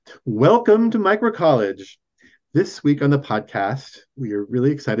Welcome to Micro College. This week on the podcast, we are really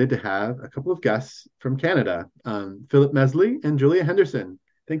excited to have a couple of guests from Canada, Philippe Mesly and Julia Henderson.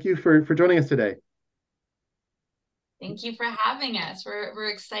 Thank you for joining us today. Thank you for having us. We're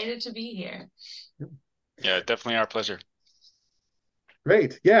excited to be here. Yeah, definitely our pleasure.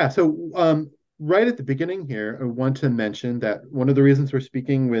 Great. Yeah. So right at the beginning here, I want to mention that one of the reasons we're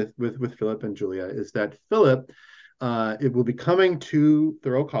speaking with Philip and Julia is that Philip it will be coming to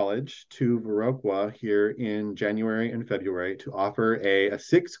Thoreau College to Viroqua here in January and February to offer a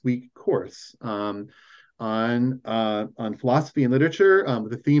 6-week course on philosophy and literature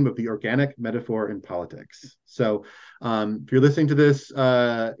with the theme of the organic metaphor in politics. So if you're listening to this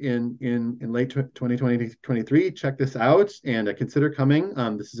in late 2023, check this out and consider coming.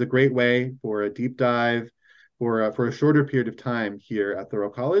 This is a great way for a deep dive for a shorter period of time here at Thoreau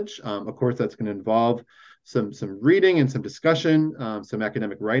College. Of course, that's going to involve some reading and some discussion, some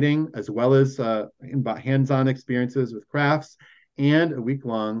academic writing, as well as hands-on experiences with crafts, and a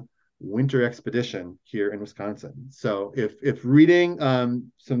week-long winter expedition here in Wisconsin. So if reading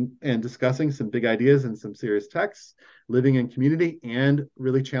some and discussing some big ideas and some serious texts, living in community, and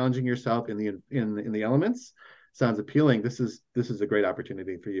really challenging yourself in the elements sounds appealing, this is a great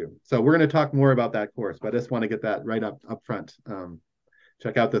opportunity for you. So we're going to talk more about that course, but I just want to get that right up front.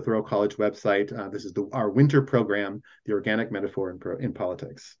 Check out the Thoreau College website. This is our winter program, The Organic Metaphor in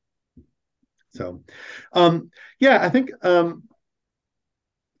Politics. So, yeah, I think,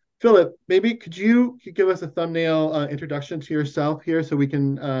 Philip, maybe could you give us a thumbnail introduction to yourself here so we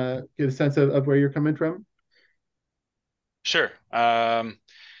can get a sense of where you're coming from? Sure. My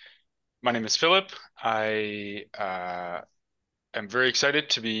name is Philip. I am very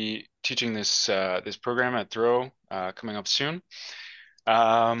excited to be teaching this program at Thoreau coming up soon.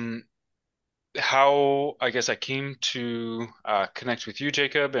 Um, how I guess I came to connect with you,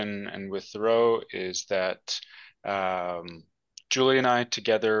 Jacob, and with Thoreau is that Julie and I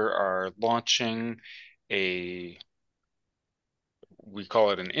together are launching a we call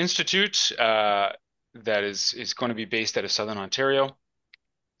it an institute that is going to be based out of Southern Ontario.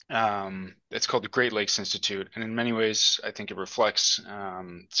 It's called the Great Lakes Institute, and in many ways, I think it reflects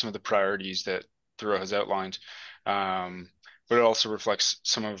some of the priorities that Thoreau has outlined, but it also reflects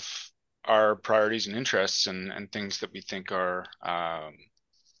some of our priorities and interests and things that we think are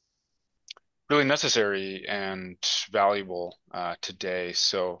really necessary and valuable today.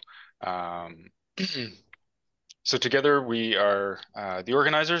 Um, So together we are the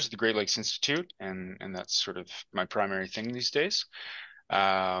organizers of the Great Lakes Institute, and that's sort of my primary thing these days.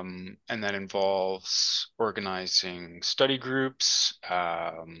 And that involves organizing study groups,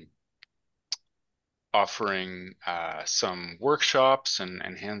 offering some workshops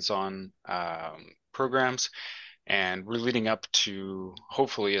and hands-on programs, and we're leading up to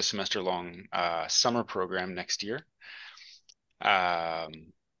hopefully a semester-long summer program next year. Yeah,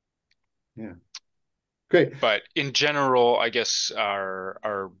 great. But in general, I guess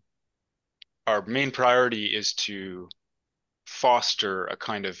our main priority is to foster a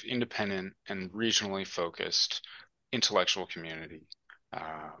kind of independent and regionally focused intellectual community,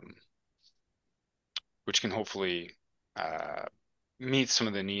 um, which can hopefully uh, meet some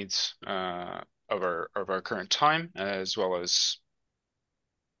of the needs of our current time, as well as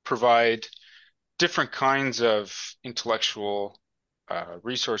provide different kinds of intellectual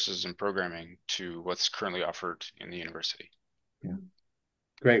resources and programming to what's currently offered in the university. Yeah,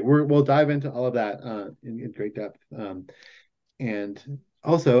 great. We'll dive into all of that in great depth. And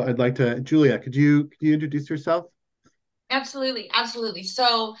also, I'd like to, Julia, could you introduce yourself? Absolutely, absolutely.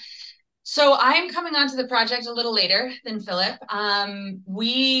 So I'm coming onto the project a little later than Philip.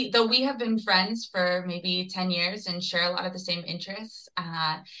 Though we have been friends for maybe 10 years and share a lot of the same interests.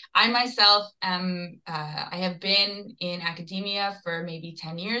 I myself I have been in academia for maybe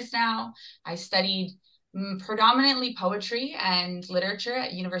 10 years now. I studied predominantly poetry and literature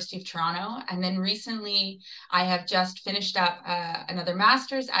at University of Toronto. And then recently I have just finished up another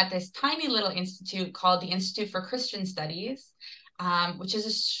master's at this tiny little institute called the Institute for Christian Studies, which is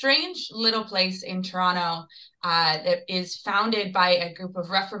a strange little place in Toronto that is founded by a group of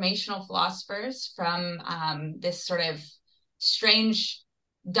reformational philosophers from this sort of strange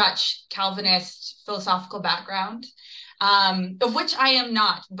Dutch Calvinist philosophical background, of which I am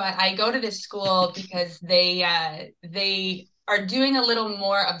not, but I go to this school because they are doing a little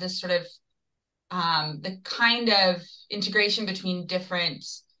more of this sort of the kind of integration between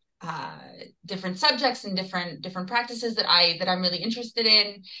uh, different subjects and different practices that I'm really interested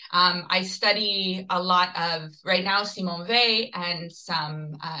in. I study a lot of right now Simone Weil and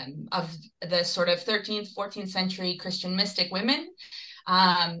some of the sort of 13th, 14th century Christian mystic women.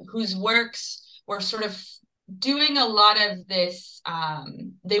 whose works were sort of doing a lot of this.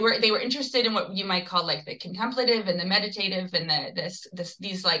 They were interested in what you might call like the contemplative and the meditative and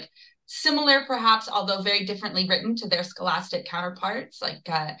these like similar, perhaps, although very differently written to their scholastic counterparts, like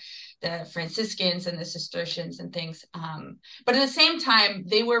the Franciscans and the Cistercians and things. But at the same time,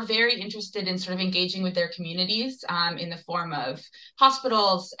 they were very interested in sort of engaging with their communities in the form of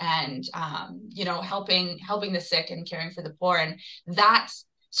hospitals and, helping the sick and caring for the poor. And that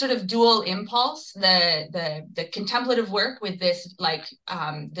sort of dual impulse, the contemplative work with this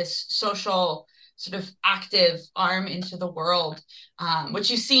this social sort of active arm into the world, which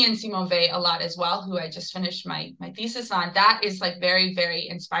you see in Simone Weil a lot as well, who I just finished my thesis on. That is like very, very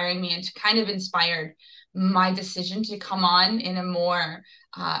inspiring me, and to kind of inspired my decision to come on in a more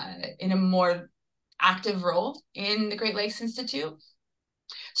active role in the Great Lakes Institute.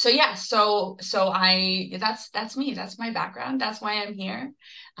 So yeah, so that's me. That's my background. That's why I'm here.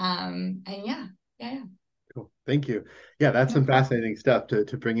 And yeah. Cool. Thank you. Yeah, that's some fascinating stuff to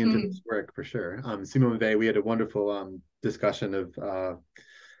bring into Mm-hmm. this work for sure. Simone Weil, we had a wonderful discussion of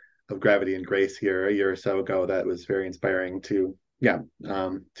gravity and grace here a year or so ago that was very inspiring to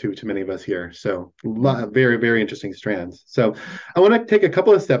many of us here. So very, very interesting strands. So I want to take a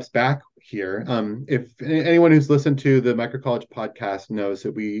couple of steps back here. If anyone who's listened to the Microcollege podcast knows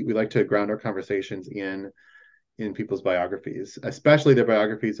that we like to ground our conversations in people's biographies, especially their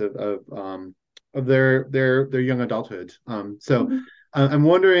biographies of their young adulthood. I'm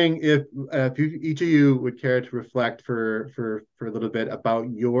wondering if each of you would care to reflect for a little bit about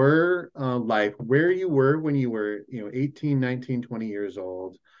your life, where you were when you were 18, 19, 20 years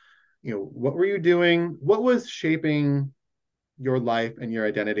old. What were you doing? What was shaping your life and your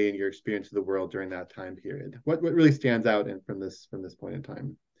identity and your experience of the world during that time period? What really stands out from this point in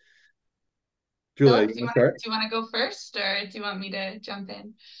time? Julia, Philip, you want to start? do you want to go first, or do you want me to jump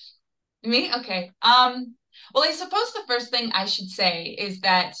in? Me? Okay. Well, I suppose the first thing I should say is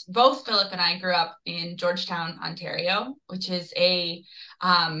that both Philip and I grew up in Georgetown, Ontario, which is a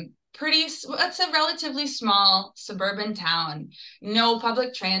it's a relatively small suburban town, no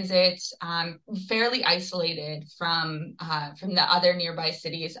public transit, fairly isolated from the other nearby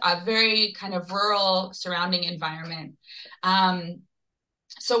cities, a very kind of rural surrounding environment.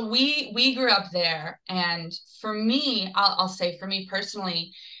 So we grew up there, and for me, I'll say for me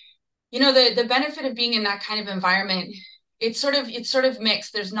personally, the benefit of being in that kind of environment, it's sort of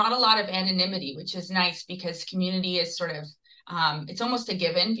mixed. There's not a lot of anonymity, which is nice because community is sort of it's almost a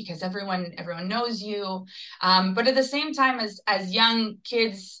given because everyone knows you. But at the same time, as young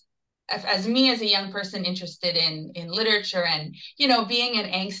kids, as me as a young person interested in literature and being an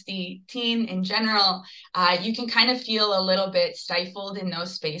angsty teen in general, you can kind of feel a little bit stifled in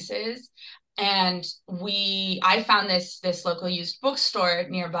those spaces. And I found this local used bookstore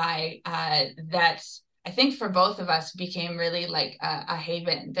nearby that I think for both of us became really like a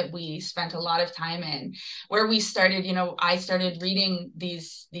haven that we spent a lot of time in, where we started, I started reading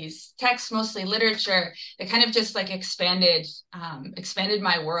these texts, mostly literature, that kind of just like expanded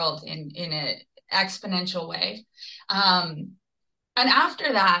my world in an exponential way. And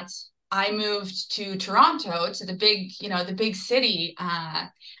after that, I moved to Toronto, to the big city.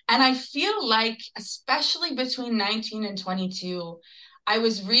 And I feel like, especially between 19 and 22, I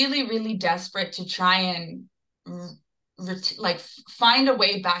was really, really desperate to try and find a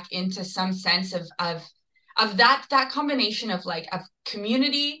way back into some sense of that combination of of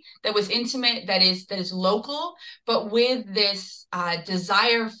community that was intimate, that is local, but with this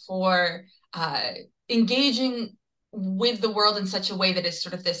desire for engaging with the world in such a way that is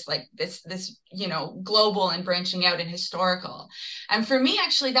sort of this global and branching out and historical. And for me,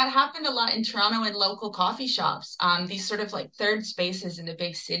 actually, that happened a lot in Toronto in local coffee shops, these sort of like third spaces in the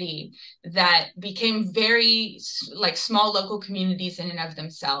big city that became very like small local communities in and of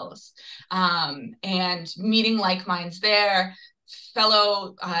themselves. And meeting like minds there,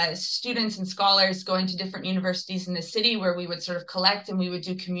 fellow students and scholars going to different universities in the city, where we would sort of collect and we would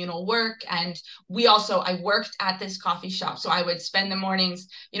do communal work. And I worked at this coffee shop, so I would spend the mornings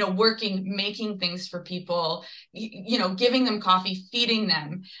working, making things for people, giving them coffee, feeding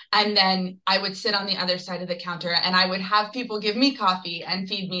them, and then I would sit on the other side of the counter and I would have people give me coffee and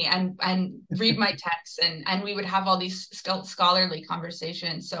feed me and read my texts, and we would have all these scholarly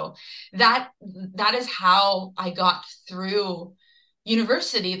conversations. So that is how I got through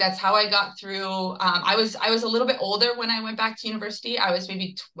university. That's how I got through. I was a little bit older when I went back to university. I was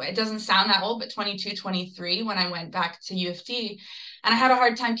maybe, it doesn't sound that old, but 22, 23 when I went back to U of T, and I had a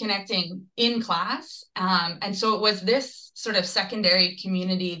hard time connecting in class. And so it was this sort of secondary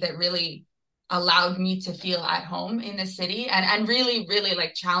community that really allowed me to feel at home in the city, and really, really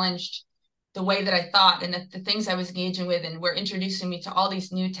like challenged the way that I thought and the things I was engaging with, and were introducing me to all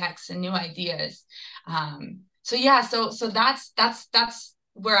these new texts and new ideas. So yeah, so that's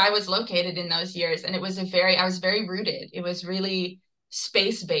where I was located in those years, and I was very rooted. It was really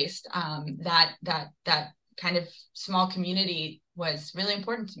space based. That kind of small community was really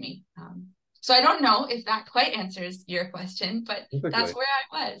important to me. So I don't know if that quite answers your question, but that's Perfectly. where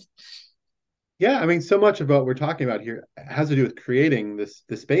I was. Yeah, I mean, so much of what we're talking about here has to do with creating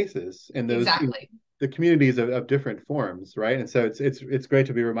the spaces and those, Exactly. the communities of different forms, right? And so it's great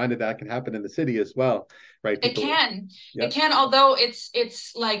to be reminded that can happen in the city as well, right? It People, can. It yep. can, although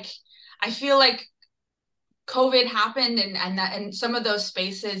it's like I feel like COVID happened, and some of those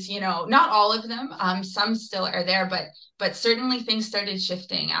spaces, not all of them, some still are there, but certainly things started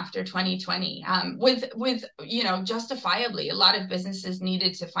shifting after 2020. With justifiably, a lot of businesses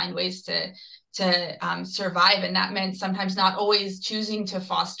needed to find ways to survive, and that meant sometimes not always choosing to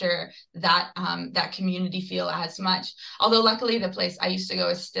foster that community feel as much. Although luckily the place I used to go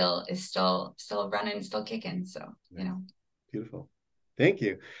is still running, still kicking. So Nice. Beautiful. Thank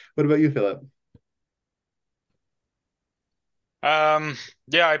you. What about you, Philip? Um,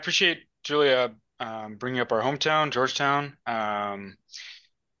 yeah, I appreciate Julia bringing up our hometown, Georgetown.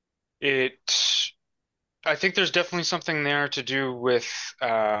 It, I think there's definitely something there to do with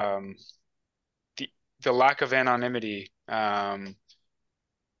the the lack of anonymity,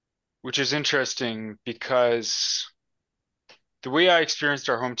 which is interesting because the way I experienced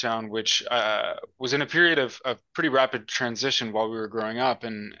our hometown, which was in a period of pretty rapid transition while we were growing up,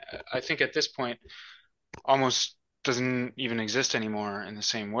 and I think at this point almost doesn't even exist anymore in the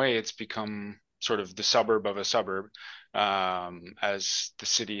same way. It's become sort of the suburb of a suburb, as the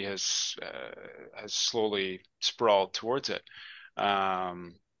city has slowly sprawled towards it.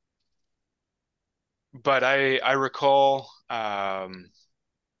 Um, but I recall the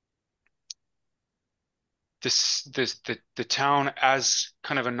town as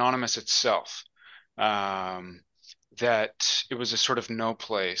kind of anonymous itself. Um, that it was a sort of no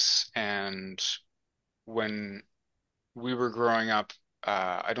place, and when we were growing up,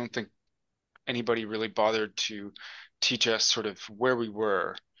 I don't think anybody really bothered to teach us sort of where we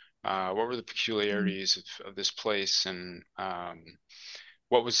were, what were the peculiarities of this place, and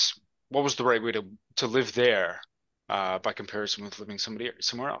what was what was the right way to live there, by comparison with living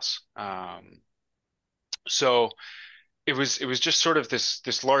somewhere else. So it was just sort of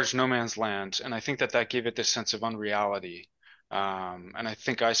this large no man's land, and I think that gave it this sense of unreality. And I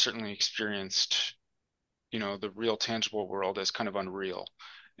think I certainly experienced, the real tangible world as kind of unreal.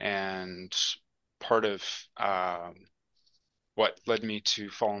 And part of what led me to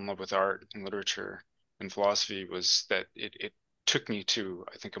fall in love with art and literature and philosophy was that it took me to,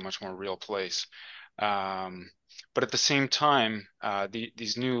 I think, a much more real place. Um, but at the same time,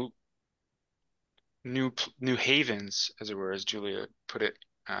 these new havens, as it were, as Julia put it,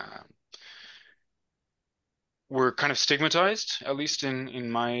 were kind of stigmatized, at least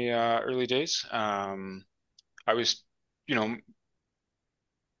in my early days. I was, you know,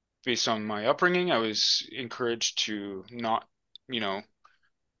 based on my upbringing, I was encouraged to not, you know,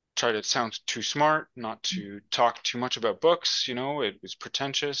 try to sound too smart, not to talk too much about books. It was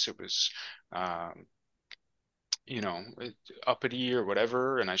pretentious. It was, um, uppity or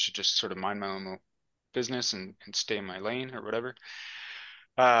whatever, and I should just sort of mind my own business and stay in my lane or whatever.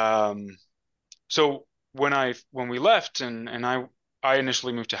 Um, so when we left and I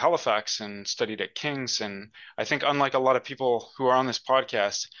initially moved to Halifax and studied at King's, and I think unlike a lot of people who are on this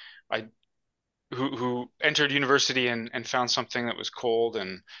podcast, I who entered university and found something that was cold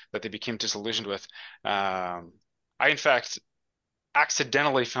and that they became disillusioned with. I in fact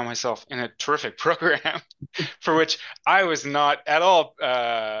accidentally found myself in a terrific program for which I was not at all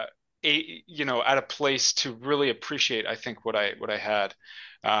at a place to really appreciate, I think, what I had.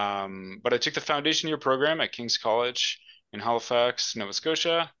 But I took the foundation year program at King's College in Halifax, Nova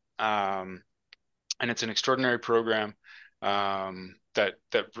Scotia. And it's an extraordinary program that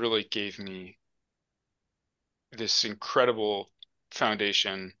really gave me this incredible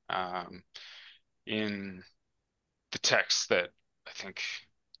foundation in the texts that I think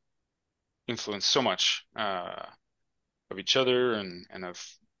influence so much of each other and of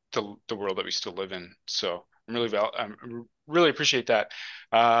the world that we still live in. So really appreciate that.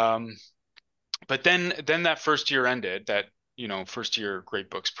 Um, but then that first year ended. That first year Great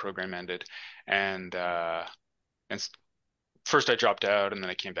Books program ended, and first I dropped out, and then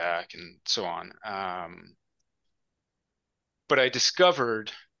I came back, and so on. But I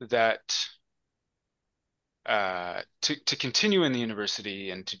discovered that to continue in the university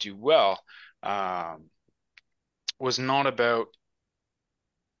and to do well, um, was not about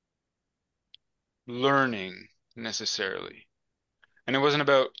learning necessarily, and it wasn't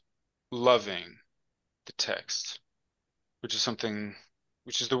about loving the text, which is something,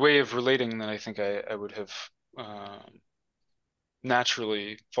 which is the way of relating that I think I would have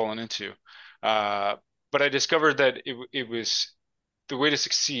naturally fallen into. Uh, but I discovered that it was the way to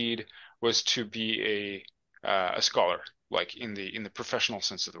succeed was to be a scholar, like in the professional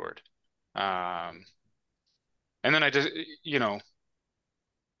sense of the word. Um, and then I just, you know,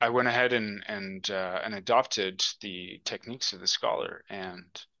 I went ahead and adopted the techniques of the scholar and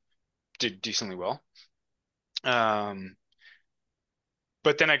did decently well. Um,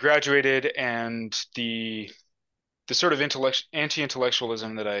 but then I graduated, and the sort of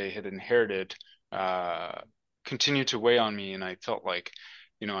anti-intellectualism that I had inherited uh, continued to weigh on me, and I felt like,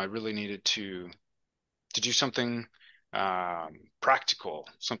 I really needed to do something practical,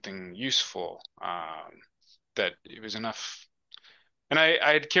 something useful, that it was enough. And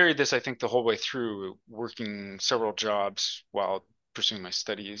I had carried this, I think, the whole way through, working several jobs while pursuing my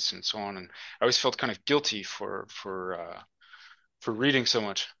studies and so on. And I always felt kind of guilty for reading so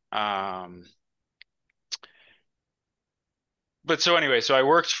much. But so anyway, so I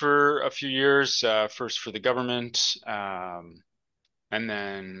worked for a few years, first for the government, and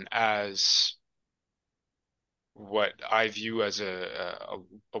then as what I view as a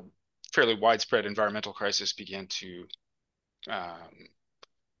fairly widespread environmental crisis began to um,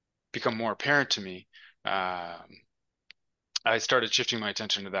 become more apparent to me. I started shifting my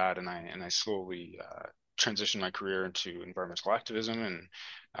attention to that, and I slowly transitioned my career into environmental activism and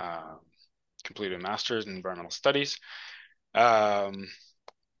uh, completed a master's in environmental studies. Um,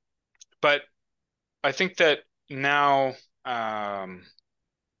 but I think that now, um,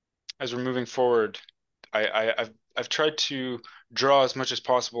 as we're moving forward, I've tried to draw as much as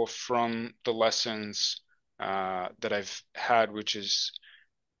possible from the lessons that I've had, which is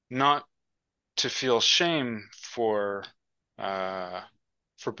not to feel shame uh,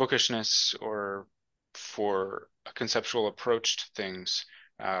 for bookishness or for a conceptual approach to things,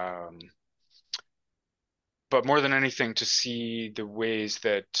 um, but more than anything, to see the ways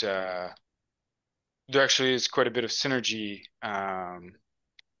that there actually is quite a bit of synergy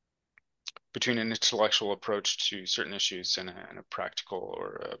between an intellectual approach to certain issues and a practical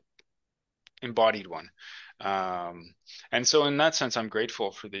or a embodied one. Um, and so in that sense, I'm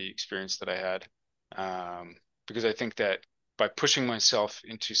grateful for the experience that I had, because I think that by pushing myself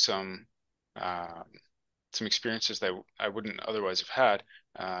into um, some experiences that I wouldn't otherwise have had,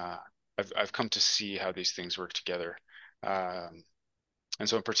 uh, I've come to see how these things work together. Um, and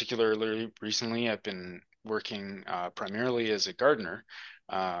so in particularly recently, I've been working primarily as a gardener.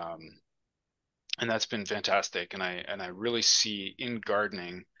 Um, and that's been fantastic. And I really see in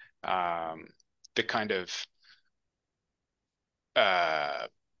gardening um, the kind of uh,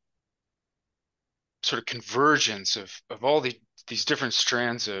 sort of convergence of all these different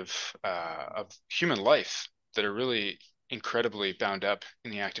strands of human life that are really incredibly bound up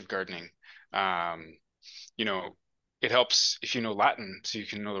in the act of gardening. Um, you know, it helps if you know Latin, so you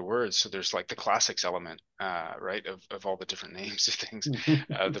can know the words. So there's like the classics element, right, of all the different names of things,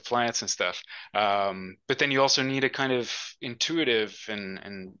 the plants and stuff. But then you also need a kind of intuitive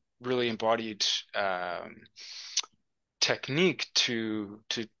and really embodied technique to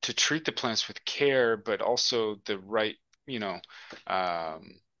treat the plants with care, but also the right, you know,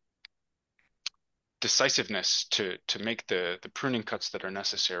 um, decisiveness to make the pruning cuts that are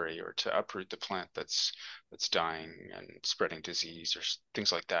necessary, or to uproot the plant that's dying and spreading disease or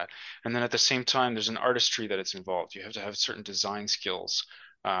things like that. And then at the same time, there's an artistry that it's involved. You have to have certain design skills,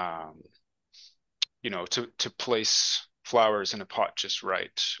 um, to place flowers in a pot just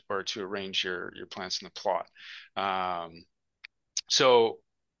right, or to arrange your plants in the plot. Um, so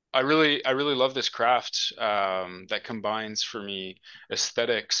I really love this craft that combines for me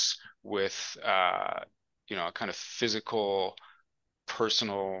aesthetics with a kind of physical,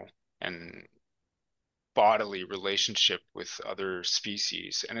 personal, and bodily relationship with other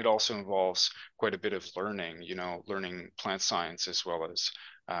species. And it also involves quite a bit of learning, learning plant science as well as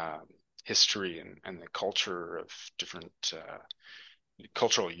um, history and the culture of different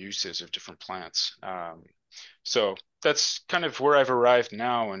cultural uses of different plants. So that's kind of where I've arrived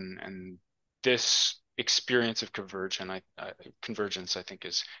now, and this experience of convergence, I think,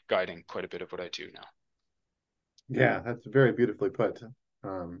 is guiding quite a bit of what I do now. Yeah, that's very beautifully put.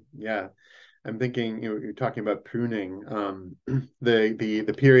 Yeah, I'm thinking you're talking about pruning.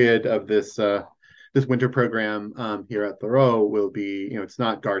 The period of this this winter program here at Thoreau will be, it's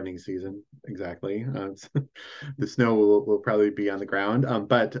not gardening season exactly. The snow will probably be on the ground.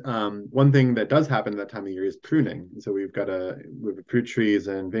 But one thing that does happen at that time of year is pruning. So we have fruit trees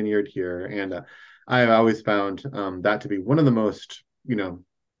and vineyard here, and I've always found that to be one of the most,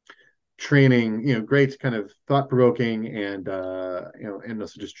 training, great kind of thought provoking and and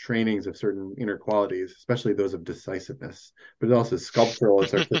also just trainings of certain inner qualities, especially those of decisiveness, but also sculptural,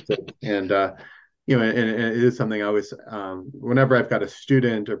 it's artistic, and and it is something I always, whenever I've got a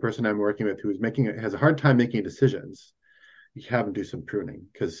student or person I'm working with who's has a hard time making decisions, you have them do some pruning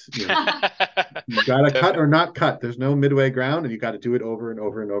because you got to cut or Definitely. not cut. There's no midway ground, and you got to do it over and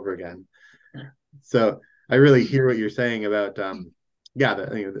over and over again. So I really hear what you're saying about yeah,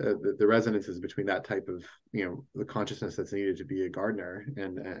 the resonances between that type of, the consciousness that's needed to be a gardener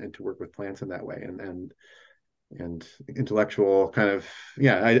and to work with plants in that way, and intellectual kind of,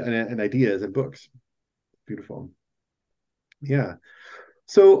 yeah, and ideas and books. Beautiful. Yeah.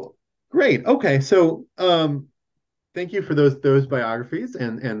 So great. Okay. So thank you for those biographies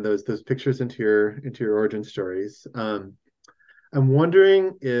and those pictures into your origin stories. I'm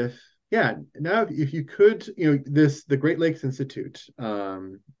wondering if, yeah, now if you could, the Great Lakes Institute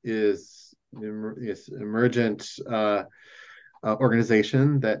is emergent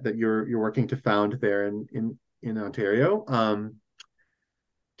organization that you're working to found there in Ontario.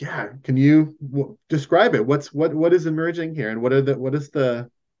 Yeah, can you describe it? What is emerging here, and what is the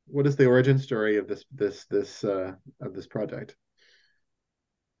origin story of this project?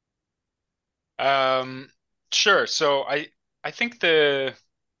 Um, sure. So I think the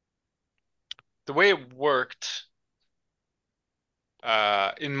way it worked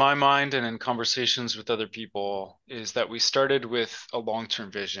in my mind and in conversations with other people is that we started with a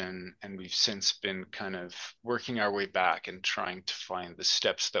long-term vision and we've since been kind of working our way back and trying to find the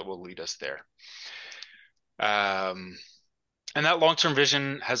steps that will lead us there. Um, and that long-term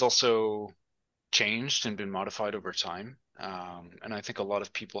vision has also changed and been modified over time. And I think a lot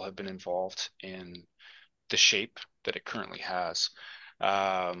of people have been involved in the shape that it currently has.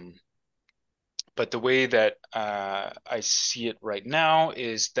 Um, but the way that I see it right now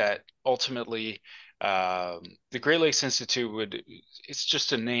is that ultimately the Great Lakes Institute it's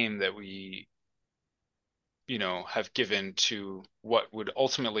just a name that we, have given to what would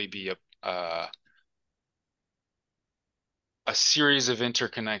ultimately be a series of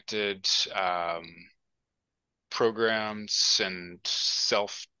interconnected programs and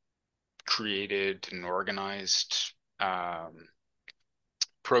self-created and organized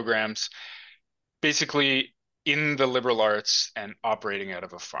programs, basically in the liberal arts and operating out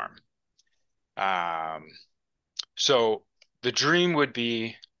of a farm. Um, so the dream would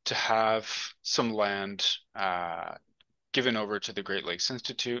be to have some land given over to the Great Lakes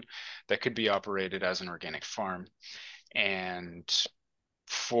Institute that could be operated as an organic farm. And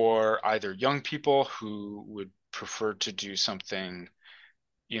for either young people who would prefer to do something,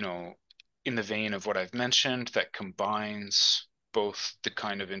 you know, in the vein of what I've mentioned that combines both the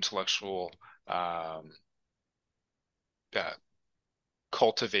kind of intellectual um, uh,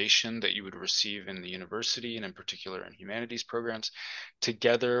 cultivation that you would receive in the university and in particular in humanities programs,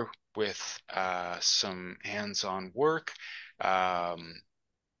 together with some hands-on work, um,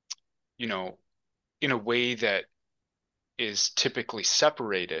 you know, in a way that is typically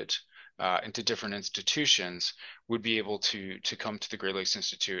separated into different institutions, would be able to come to the Great Lakes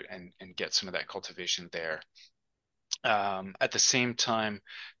Institute and get some of that cultivation there. At the same time,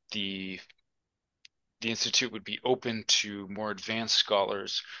 the the institute would be open to more advanced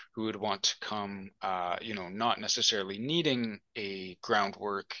scholars who would want to come, not necessarily needing a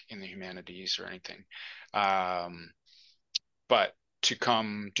groundwork in the humanities or anything, um, but to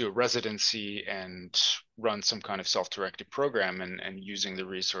come do a residency and run some kind of self-directed program and using the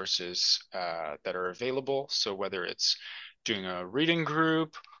resources that are available. So whether it's doing a reading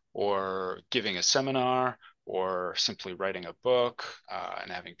group or giving a seminar or simply writing a book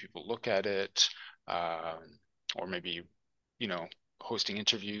and having people look at it, or maybe, you know, hosting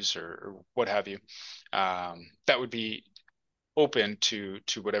interviews or what have you, that would be open to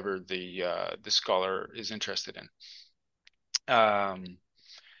whatever the scholar is interested in.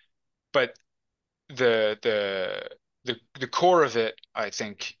 But the core of it, I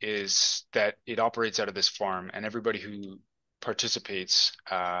think, is that it operates out of this farm, and everybody who participates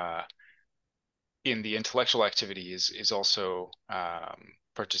in the intellectual activity is also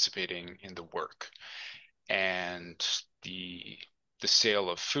participating in the work. And the sale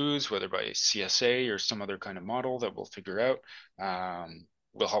of foods, whether by CSA or some other kind of model that we'll figure out,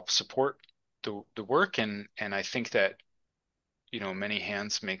 will help support the work. And I think that many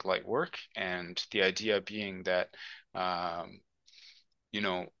hands make light work, and the idea being that um, you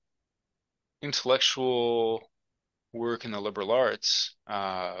know, intellectual work in the liberal arts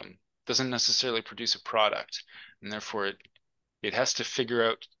doesn't necessarily produce a product, and therefore it has to figure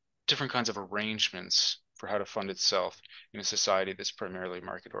out different kinds of arrangements for how to fund itself in a society that's primarily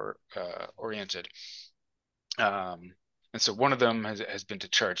market oriented. Um, and so one of them has been to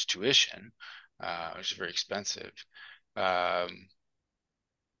charge tuition, which is very expensive, um,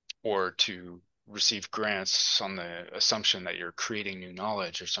 or to receive grants on the assumption that you're creating new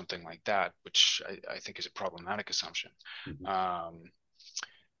knowledge or something like that, which I think is a problematic assumption. Mhm.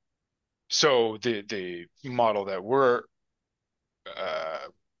 So the model that we're uh,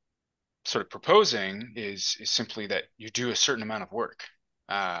 sort of proposing is simply that you do a certain amount of work,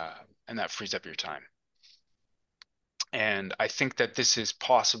 uh, and that frees up your time. And I think that this is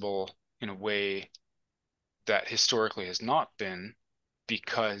possible in a way that historically has not been,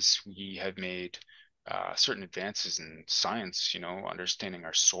 because we have made certain advances in science, understanding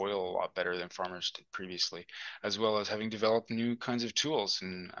our soil a lot better than farmers did previously, as well as having developed new kinds of tools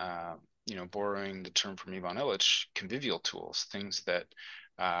and, borrowing the term from Ivan Illich, convivial tools, things that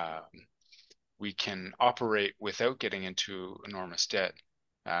uh, we can operate without getting into enormous debt.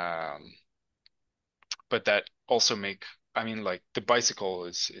 Um, but that also make, I mean, like the bicycle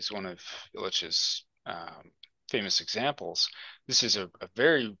is one of Illich's famous examples. This is a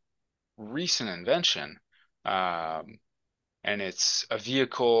very recent invention, um, and it's a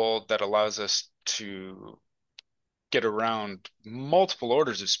vehicle that allows us to get around multiple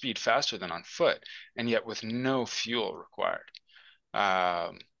orders of speed faster than on foot, and yet with no fuel required.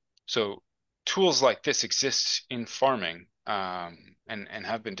 Um, so tools like this exist in farming, and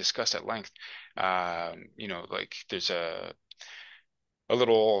have been discussed at length. Like there's a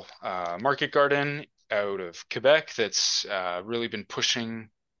little market garden out of Quebec that's really been pushing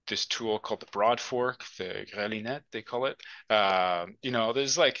this tool called the broad fork, the grelinette, they call it.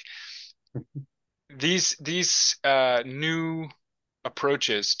 There's like these new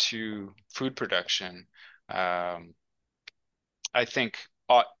approaches to food production, um, I think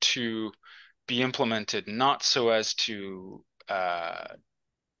ought to be implemented not so as to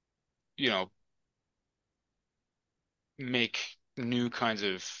you know make new kinds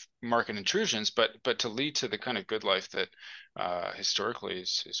of market intrusions, but to lead to the kind of good life that historically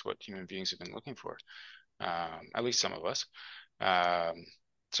is what human beings have been looking for. At least some of us. Um,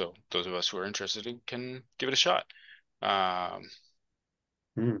 so those of us who are interested can give it a shot. Um,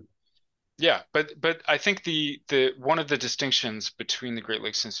 Mm. yeah, but I think the one of the distinctions between the Great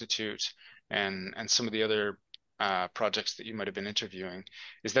Lakes Institute and some of the other projects that you might have been interviewing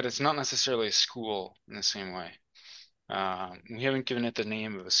is that it's not necessarily a school in the same way. We haven't given it the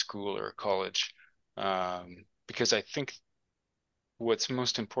name of a school or a college, because I think what's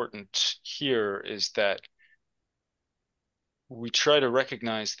most important here is that we try to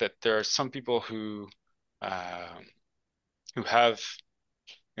recognize that there are some people um, who have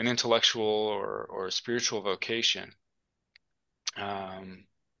an intellectual or a spiritual vocation, um,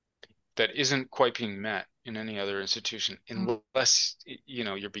 that isn't quite being met in any other institution unless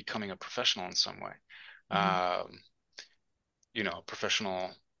you're becoming a professional in some way. Mm-hmm. Um, a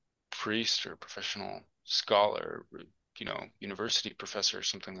professional priest or a professional scholar, university professor or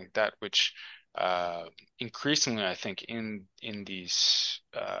something like that, which uh, increasingly I think in these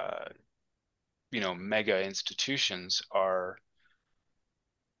mega institutions are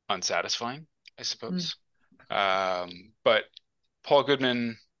unsatisfying, I suppose. But Paul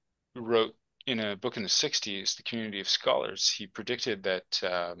Goodman wrote in a book in the 60s, The Community of Scholars, he predicted that,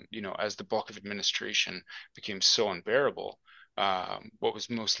 as the bulk of administration became so unbearable, what was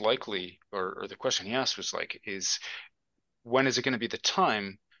most likely, or the question he asked was like, when is it going to be the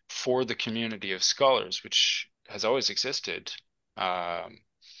time for the community of scholars, which has always existed, um,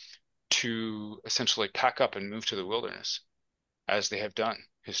 to essentially pack up and move to the wilderness, as they have done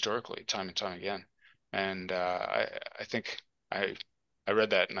historically, time and time again. And I think I I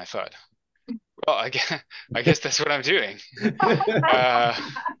read that and I thought, well, I guess that's what I'm doing. Uh,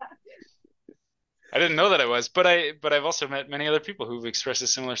 I didn't know that I was, but I've also met many other people who've expressed a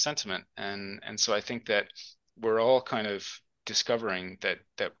similar sentiment, and so I think that we're all kind of discovering that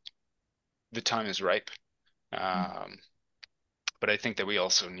the time is ripe. Um, but I think that we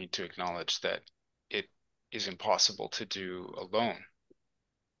also need to acknowledge that it is impossible to do alone.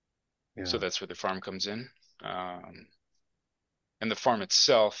 So Yeah. that's where the farm comes in. Um, and the farm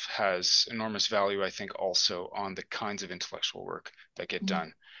itself has enormous value, I think, also on the kinds of intellectual work that get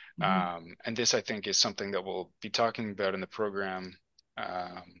done. Mm-hmm. And this, I think, is something that we'll be talking about in the program,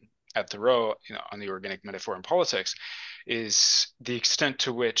 um, at Thoreau, on the organic metaphor in politics. is the extent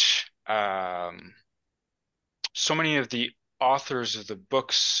to which so many of the authors of the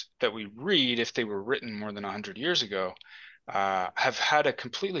books that we read, if they were written more than 100 years ago, have had a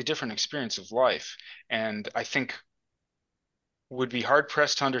completely different experience of life. And I think would be hard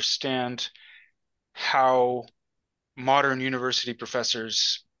pressed to understand how modern university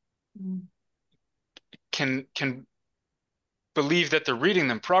professors can believe that they're reading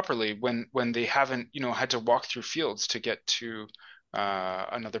them properly when they haven't, had to walk through fields to get to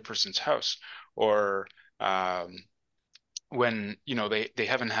another person's house, or when they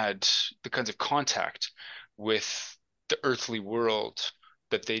haven't had the kinds of contact with the earthly world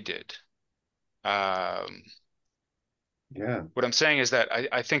that they did. Um, Yeah. what I'm saying is that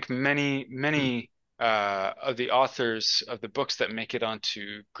I think many of the authors of the books that make it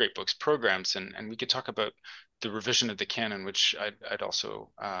onto Great Books programs, and we could talk about the revision of the canon, which I'd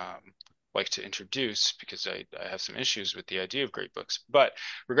also like to introduce, because I have some issues with the idea of great books. But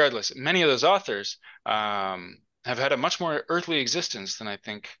regardless, many of those authors have had a much more earthly existence than I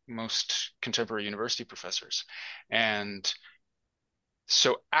think most contemporary university professors. And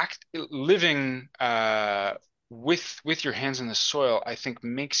so living with your hands in the soil, I think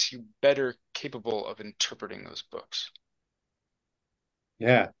makes you better capable of interpreting those books.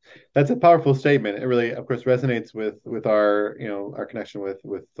 Yeah, that's a powerful statement. It really, of course, resonates with our, our connection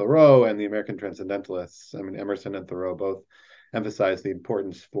with Thoreau and the American Transcendentalists. I mean, Emerson and Thoreau both emphasize the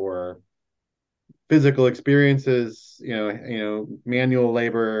importance for physical experiences, manual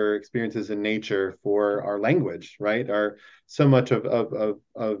labor experiences in nature for our language, right? Our so much of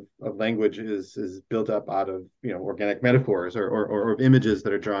language is built up out of organic metaphors or of images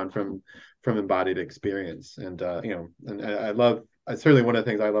that are drawn from embodied experience. And and I certainly, one of the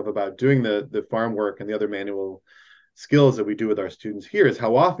things I love about doing the farm work and the other manual skills that we do with our students here is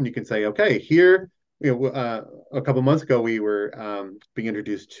how often you can say, okay, here, a couple months ago, we were being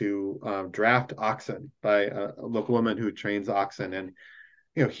introduced to draft oxen by a local woman who trains oxen. And,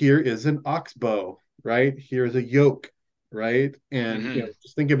 here is an ox bow, right? Here's a yoke, right? And, Hmm.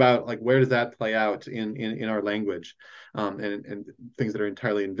 just think about like, where does that play out in our language, and things that are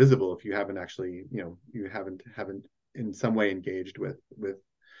entirely invisible if you haven't actually, you haven't in some way engaged with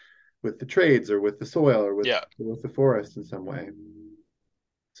the trades or with the soil or Yeah. with the forest in some way.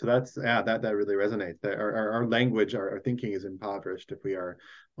 So that's, yeah, that really resonates. That our language, our thinking is impoverished if we are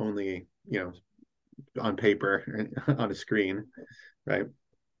only, on paper on a screen, right?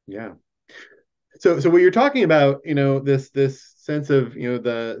 Yeah. So what you're talking about, this sense of,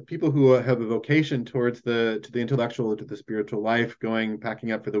 the people who have a vocation towards to the intellectual, to the spiritual life, going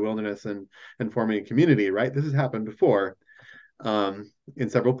packing up for the wilderness and forming a community, right? This has happened before, in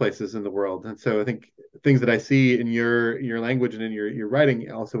several places in the world. And so I think things that I see in your language and in your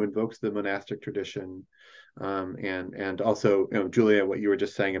writing also invokes the monastic tradition. And also, Julia, what you were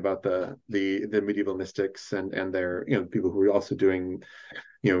just saying about the medieval mystics and their, people who are also doing,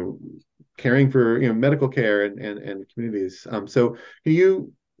 you know, caring for, medical care and communities. So can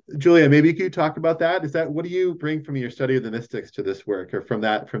you, Julia, maybe you could talk about that? Is that, what do you bring from your study of the mystics to this work, or from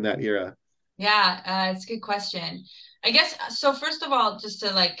that era? Yeah, it's a good question. I guess so. First of all, just to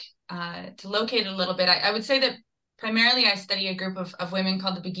locate a little bit, I would say that primarily I study a group of women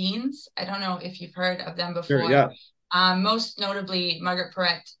called the Beguines. I don't know if you've heard of them Sure. before. Yeah. Most notably Margaret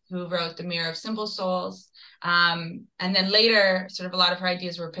Perret, who wrote The Mirror of Simple Souls. And then later, sort of a lot of her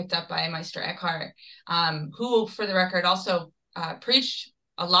ideas were picked up by Meister Eckhart, who, for the record, also preached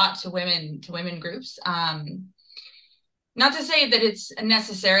a lot to women groups. Not to say that it's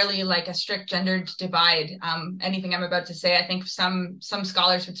necessarily like a strict gendered divide. Anything I'm about to say, I think some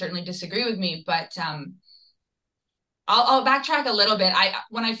scholars would certainly disagree with me, but I'll backtrack a little bit.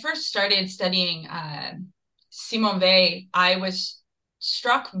 When I first started studying Simone Weil, I was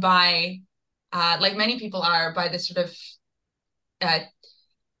struck by, like many people are, by the sort of uh,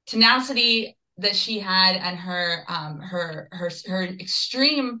 tenacity that she had and her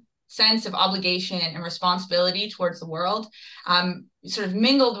extreme sense of obligation and responsibility towards the world, sort of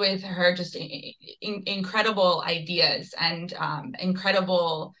mingled with her just incredible ideas and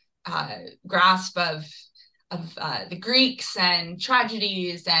incredible grasp of the Greeks and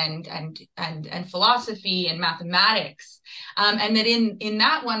tragedies and philosophy and mathematics, and that in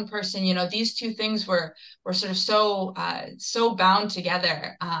that one person, these two things were sort of so bound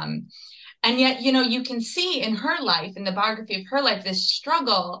together. And yet, you can see in her life, in the biography of her life, this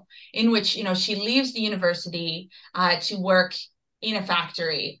struggle in which, she leaves the university to work in a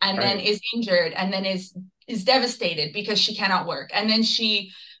factory, and then Right. is injured, and then is devastated because she cannot work, and then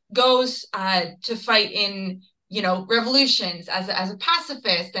she goes to fight in revolutions as a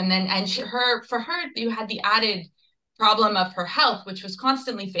pacifist, and then for her you had the added problem of her health, which was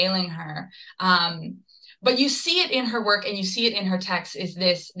constantly failing her. But you see it in her work and you see it in her text, is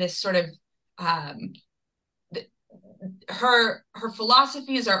this sort of her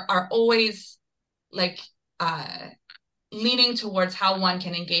philosophies are always like leaning towards how one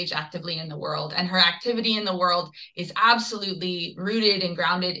can engage actively in the world, and her activity in the world is absolutely rooted and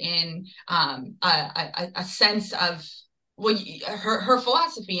grounded in a sense of, well, her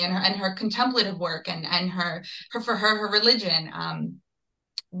philosophy and her contemplative work and her religion,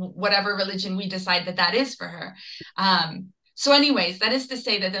 whatever religion we decide that is for her. So anyways, that is to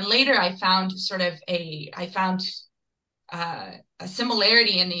say that then later I found a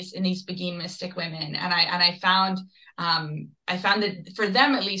similarity in these Beguine mystic women, and I found that for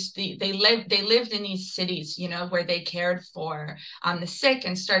them at least, they lived in these cities, you know, where they cared for the sick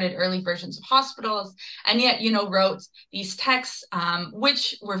and started early versions of hospitals, and yet, you know, wrote these texts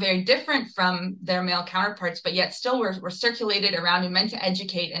which were very different from their male counterparts, but yet still were circulated around and meant to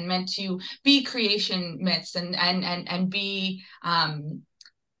educate and meant to be creation myths and be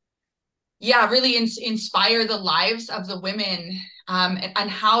really inspire the lives of the women, and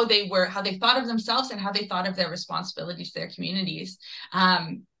how they thought of themselves and how they thought of their responsibilities to their communities.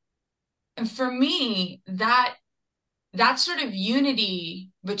 And for me, that sort of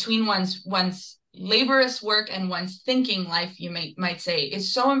unity between one's laborious work and one's thinking life, you might say,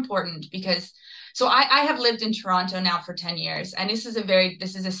 is so important, because so I have lived in Toronto now for 10 years, and this is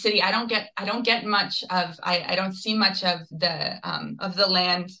a city I don't get much of. I don't see much of the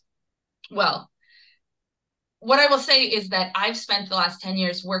land. Well, what I will say is that I've spent the last 10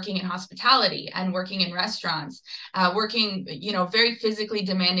 years working in hospitality and working in restaurants, working, you know, very physically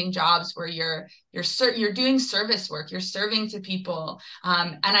demanding jobs where you're doing service work, you're serving to people.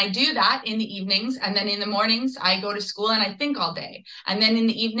 And I do that in the evenings. And then in the mornings, I go to school and I think all day. And then in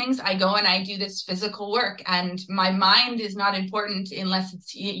the evenings, I go and I do this physical work. And my mind is not important unless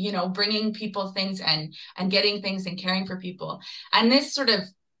it's, you know, bringing people things and getting things and caring for people. And this sort of,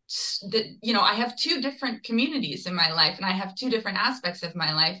 you know, I have two different communities in my life, and I have two different aspects of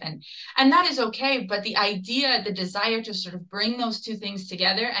my life, and that is okay. But the desire to sort of bring those two things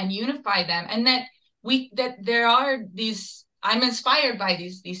together and unify them, and that there are these, I'm inspired by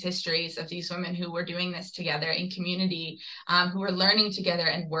these histories of these women who were doing this together in community, who were learning together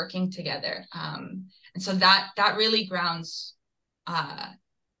and working together, and so that really grounds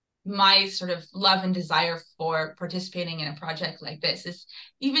my sort of love and desire for participating in a project like this, is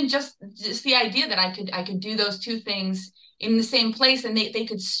even just the idea that I could do those two things in the same place, and they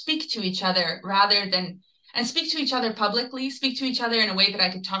could speak to each other rather than, and speak to each other publicly, speak to each other in a way that I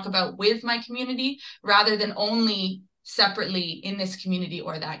could talk about with my community rather than only separately in this community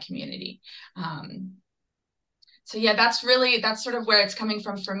or that community. So yeah, that's sort of where it's coming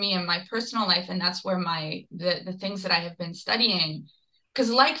from for me in my personal life, and that's where the things that I have been studying. Because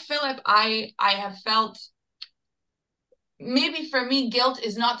like Philip, I have felt, maybe for me, guilt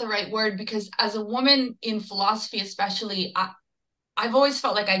is not the right word, because as a woman in philosophy especially, I've always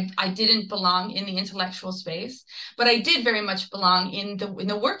felt like I didn't belong in the intellectual space, but I did very much belong in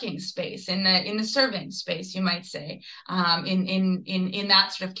the working space, in the serving space, you might say, in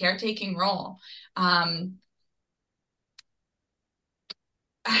that sort of caretaking role. I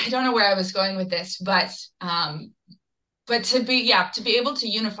don't know where I was going with this, but to be able to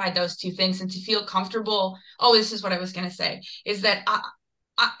unify those two things and to feel comfortable. Oh, this is what I was going to say, is that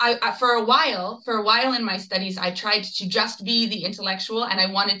I for a while in my studies, I tried to just be the intellectual, and I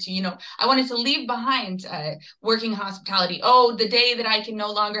wanted to leave behind working hospitality. Oh, the day that I can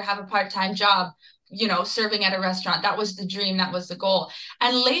no longer have a part-time job, you know, serving at a restaurant. That was the dream. That was the goal.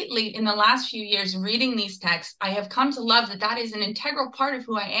 And lately, in the last few years, reading these texts, I have come to love that is an integral part of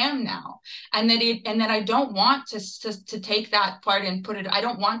who I am now. And that I don't want to take that part and put it, I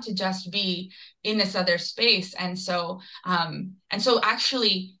don't want to just be in this other space. And so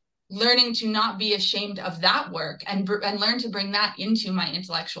actually learning to not be ashamed of that work and learn to bring that into my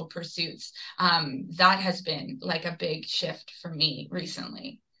intellectual pursuits. That has been like a big shift for me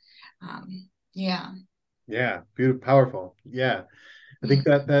recently. Yeah. Beautiful, powerful. I think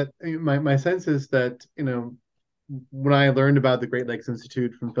that my sense is that, you know, when I learned about the Great Lakes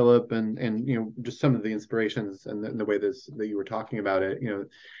Institute from Philip, and you know, just some of the inspirations and the way that you were talking about it, you know,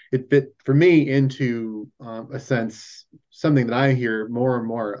 it fit for me into a sense, something that I hear more and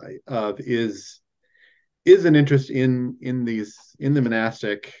more of is an interest in the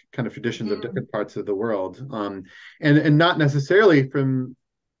monastic kind of traditions of different parts of the world, and not necessarily from,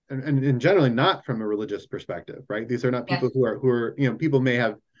 and generally not from a religious perspective, right? These are not people who are, you know, people may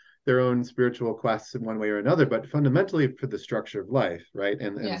have their own spiritual quests in one way or another, but fundamentally for the structure of life, right?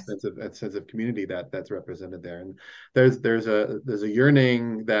 And Yes. a sense of community that's represented there. And there's a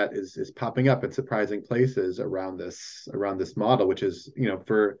yearning that is popping up in surprising places around this model, which is,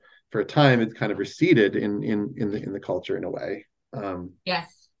 for a time it's kind of receded in the culture in a way.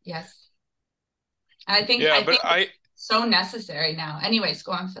 Yes. Yes. And Yeah, I but think it's so necessary now. Anyways,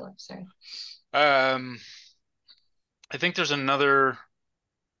 go on, Philip. Sorry. um I think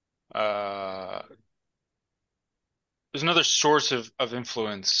uh there's another source of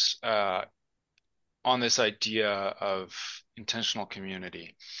influence on this idea of intentional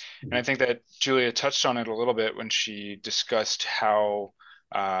community. And I think that Julia touched on it a little bit when she discussed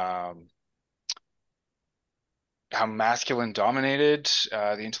um, how masculine dominated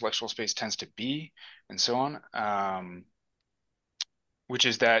the intellectual space tends to be, and so on. Which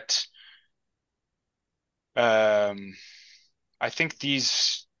is that um, I think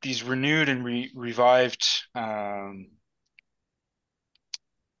these renewed and revived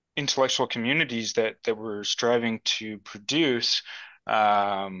intellectual communities that we're striving to produce,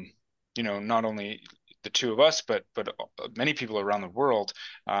 um, not only the two of us, but many people around the world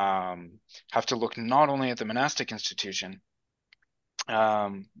have to look not only at the monastic institution,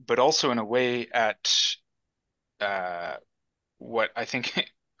 but also in a way at uh, what I think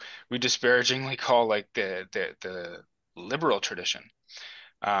we disparagingly call like the liberal tradition,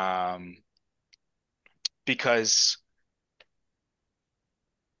 um, because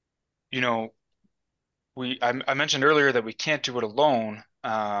you know I mentioned earlier that we can't do it alone,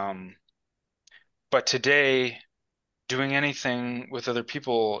 but today doing anything with other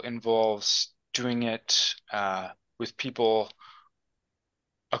people involves doing it with people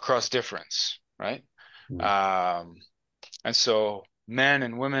across difference, right? Mm. Um, and so men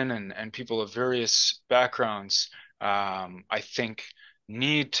and women and people of various backgrounds, I think,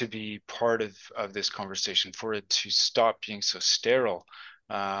 need to be part of this conversation for it to stop being so sterile,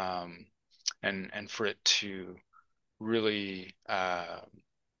 um, and for it to really to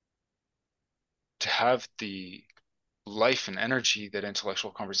have the life and energy that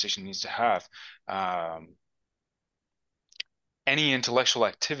intellectual conversation needs to have. Um, any intellectual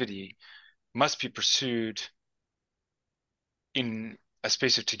activity must be pursued in a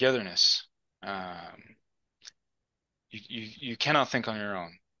space of togetherness. Um, you cannot think on your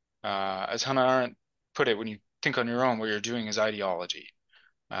own. As Hannah Arendt put it, when you think on your own, what you're doing is ideology.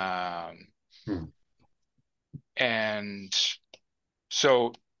 Um, Mm. and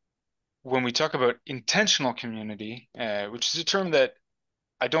so when we talk about intentional community, which is a term that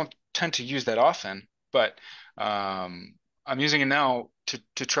I don't tend to use that often, but I'm using it now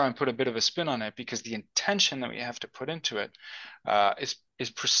to try and put a bit of a spin on it because the intention that we have to put into it is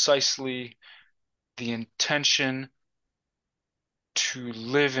precisely the intention to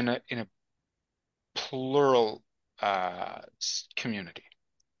live in a plural community,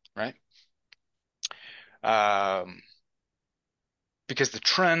 right? Um, because the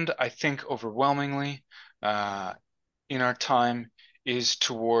trend, I think, overwhelmingly uh, in our time is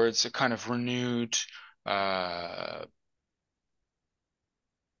towards a kind of renewed uh,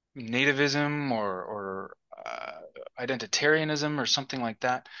 nativism or identitarianism or something like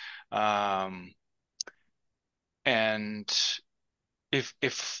that. Um, and if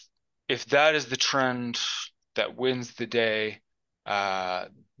if if that is the trend that wins the day,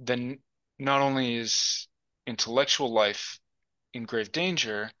 then not only is intellectual life in grave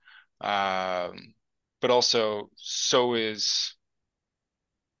danger, um, but also so is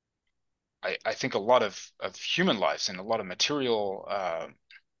I think a lot of human lives and a lot of material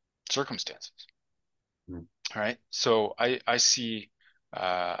circumstances. Mm. All right. So I see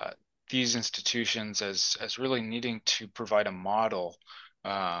uh, these institutions as really needing to provide a model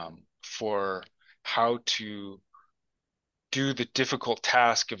for how to do the difficult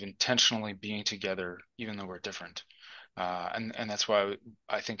task of intentionally being together, even though we're different. And that's why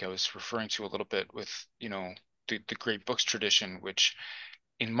I think I was referring to a little bit with, the great books tradition, which,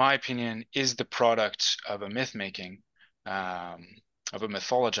 in my opinion, is the product of a myth making, um, of a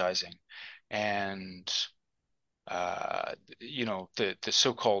mythologizing, and the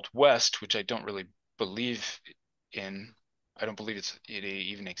so-called West, which I don't really believe in. I don't believe it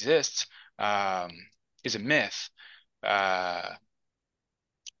even exists. Um, is a myth, uh,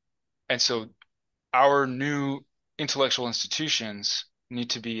 and so our new intellectual institutions need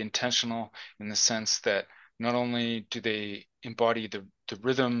to be intentional in the sense that not only do they embody the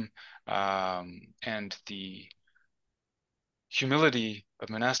rhythm and the humility of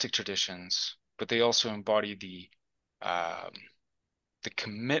monastic traditions, but they also embody um, the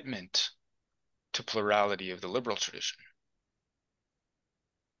commitment to plurality of the liberal tradition.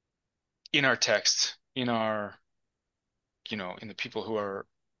 in our text, in our, in the people who are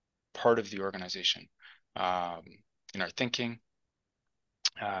part of the organization, um, in our thinking.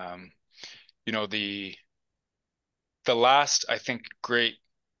 Um, the last, I think, great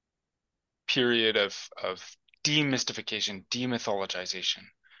period of demystification, demythologization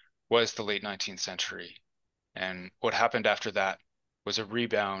was the late 19th century. And what happened after that was a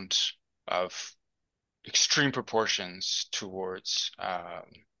rebound of extreme proportions towards,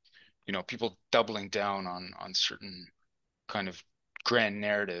 people doubling down on certain kind of grand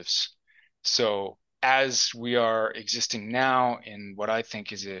narratives. So as we are existing now in what I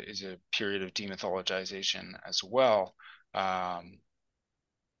think is a period of demythologization as well, um,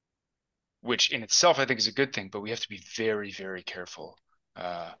 which in itself I think is a good thing, but we have to be very, very careful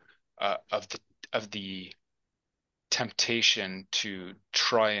uh, of the temptation to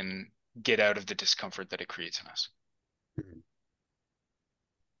try and get out of the discomfort that it creates in us.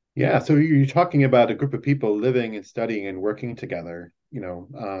 Yeah, so you're talking about a group of people living and studying and working together,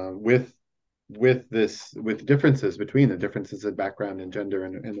 with differences between the differences in background and gender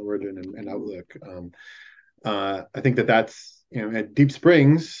and origin and outlook. I think that's at Deep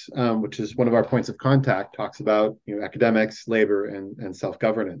Springs, which is one of our points of contact, talks about academics, labor, and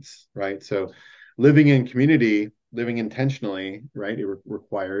self-governance, right? So living in community, living intentionally, right? It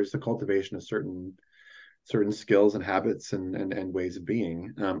requires the cultivation of certain skills and habits and ways of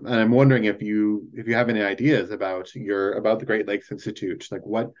being. And I'm wondering if you have any ideas about the Great Lakes Institute, like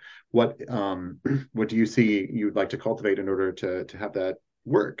what what do you see you'd like to cultivate in order to have that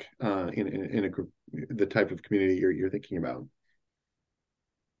work in a group, the type of community you're thinking about.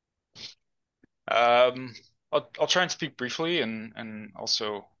 Um, I'll try and speak briefly and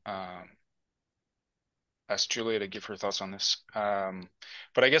also ask Julia to give her thoughts on this.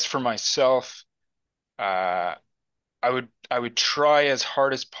 But I guess for myself, uh, I would try as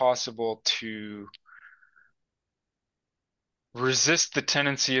hard as possible to resist the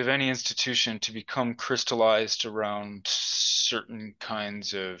tendency of any institution to become crystallized around certain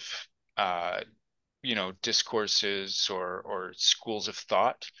kinds of uh, discourses or schools of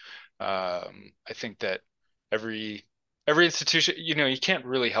thought. I think that every every institution, you can't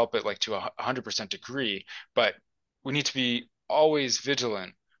really help it like to 100% degree, but we need to be always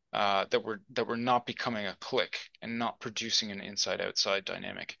vigilant that we're not becoming a clique and not producing an inside-outside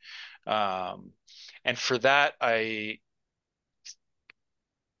dynamic. Um, and for that, I,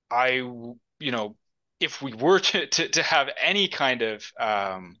 if we were to have any kind of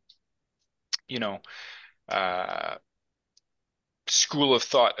you know, uh, school of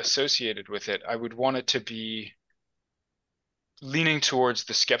thought associated with it, I would want it to be leaning towards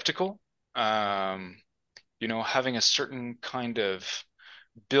the skeptical, um, having a certain kind of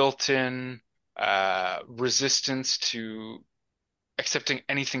built-in resistance to accepting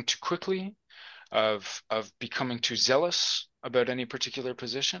anything too quickly, of becoming too zealous about any particular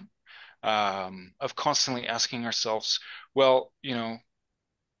position, of constantly asking ourselves, well,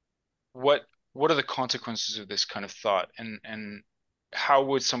 what what are the consequences of this kind of thought, and how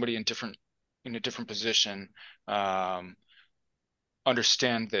would somebody in a different position um,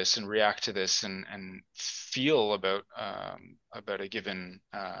 understand this and react to this and feel about a given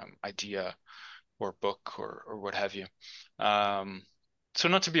idea or book or what have you. Um, so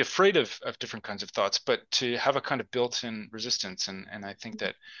not to be afraid of different kinds of thoughts, but to have a kind of built-in resistance, and I think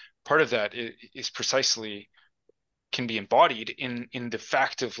that part of that is precisely can be embodied in the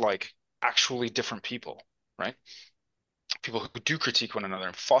fact of like actually different people, right? People who do critique one another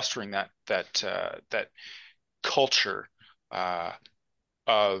and fostering that culture uh,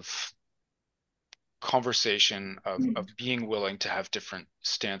 of conversation of being willing to have different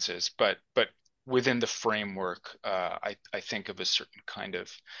stances, but within the framework, I think of a certain kind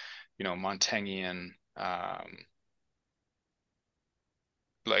of Montaignian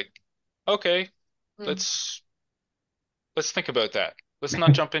like okay, Mm. let's let's think about that. Let's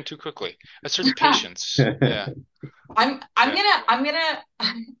not jump in too quickly. A certain patience. Yeah. I'm Yeah. gonna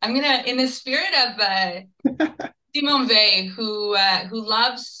I'm gonna in the spirit of Simone Weil, who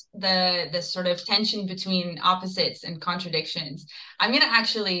loves the sort of tension between opposites and contradictions. I'm gonna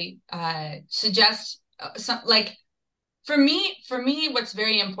actually suggest some like what's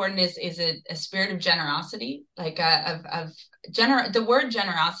very important is a spirit of generosity, like the word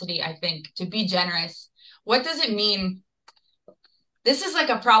generosity. I think to be generous, what does it mean? This is like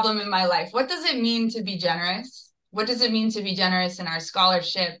a problem in my life. What does it mean to be generous? What does it mean to be generous in our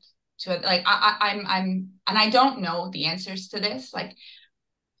scholarship? To like, I'm, and I don't know the answers to this. Like,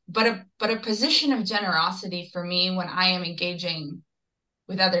 but a position of generosity for me when I am engaging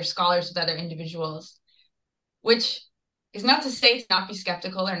with other scholars, with other individuals, which is not to say to not be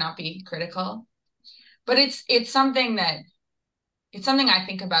skeptical or not be critical, but it's something I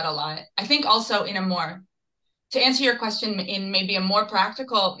think about a lot. I think also in a more, to answer your question in maybe a more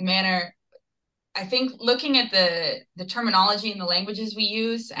practical manner, I think looking at the terminology and the languages we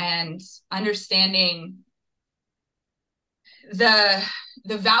use and understanding the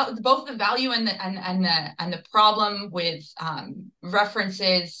both the value and the problem with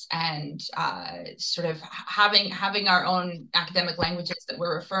references and sort of having our own academic languages that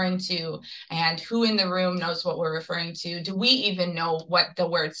we're referring to, and who in the room knows what we're referring to. Do we even know what the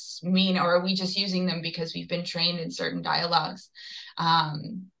words mean, or are we just using them because we've been trained in certain dialogues?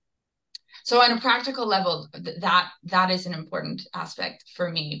 So on a practical level, that is an important aspect for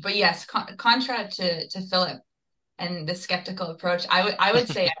me. But yes, contra to Philip and the skeptical approach, I would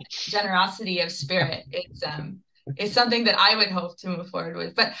say generosity of spirit. It's something that I would hope to move forward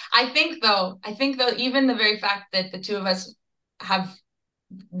with. But I think though, even the very fact that the two of us have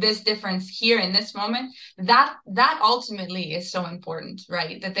this difference here in this moment, that ultimately is so important,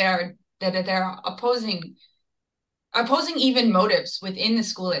 right? That there are opposing even motives within the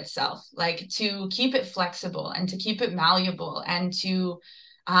school itself, like to keep it flexible and to keep it malleable and to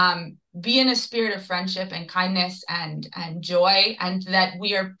be in a spirit of friendship and kindness and joy, and that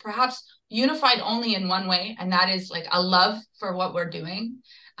we are perhaps unified only in one way, and that is like a love for what we're doing,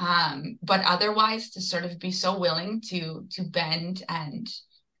 but otherwise to sort of be so willing to bend and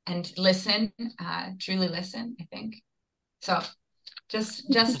listen, truly listen, I think. So just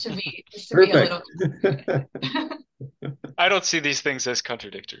to be a Perfect. little I don't see these things as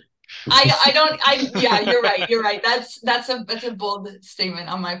contradictory. I don't I yeah, you're right, that's a bold statement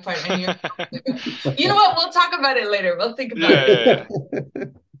on my part, and you know what, we'll talk about it later, we'll think about Yeah, it. yeah,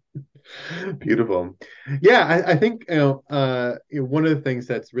 yeah. Beautiful. Yeah, I think one of the things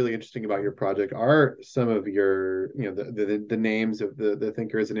that's really interesting about your project are some of your the names of the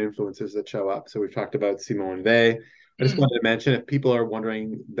thinkers and influences that show up. So we've talked about Simone Weil. I just Mm, wanted to mention, if people are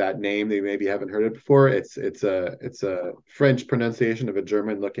wondering that name, they maybe haven't heard it before. It's a French pronunciation of a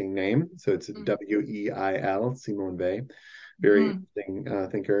German looking name. So it's mm, Weil, Simone Weil. Very mm, interesting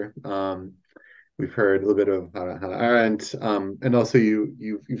thinker. We've heard a little bit of Hannah Arendt, and also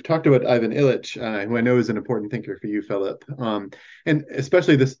you've talked about Ivan Illich, who I know is an important thinker for you, Philip, and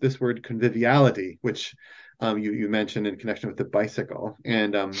especially this word conviviality, which you mentioned in connection with the bicycle.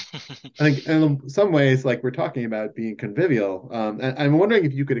 And I think in some ways, like, we're talking about being convivial, and I'm wondering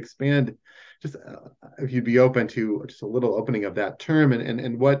if you could expand, just if you'd be open to just a little opening of that term,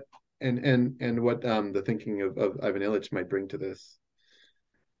 and what and what the thinking of Ivan Illich might bring to this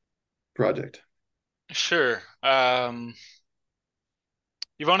project. Sure. Ivan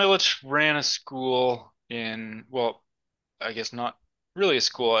Illich ran a school in, well, I guess not really a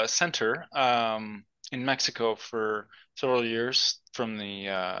school, a center in Mexico for several years from the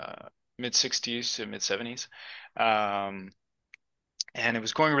mid 60s to mid 70s. Um, and it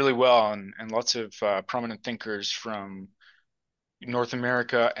was going really well, and lots of prominent thinkers from North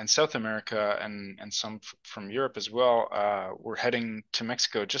America and South America and some from Europe as well were heading to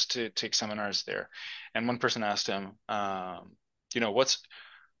Mexico just to take seminars there. And one person asked him, what's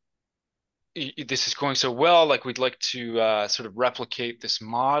this is going so well, like we'd like to sort of replicate this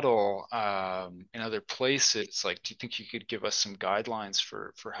model in other places. Like, do you think you could give us some guidelines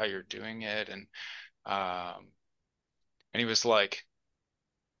for how you're doing it? Um, and he was like,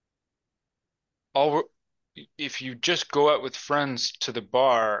 all if you just go out with friends to the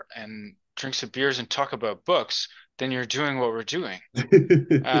bar and drink some beers and talk about books, then you're doing what we're doing.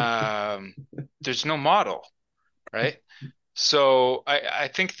 Um, there's no model, right? So I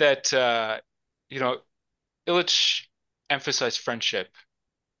think that you know Illich emphasized friendship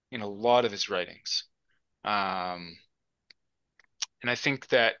in a lot of his writings, um, and I think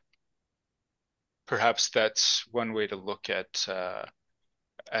that perhaps that's one way to look at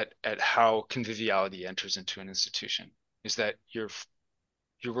how conviviality enters into an institution, is that you're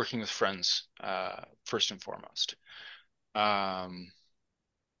working with friends first and foremost. Um,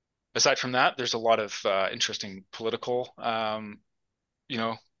 Aside from that, there's a lot of interesting political, you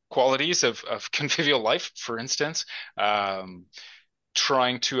know, qualities of convivial life. For instance, um,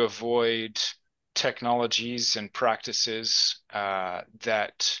 trying to avoid technologies and practices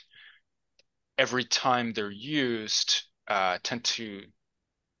that every time they're used tend to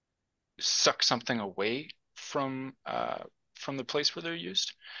suck something away from the place where they're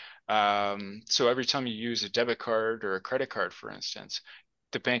used. So every time you use a debit card or a credit card, for instance,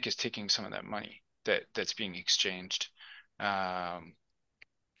 the bank is taking some of that money that's being exchanged. Um,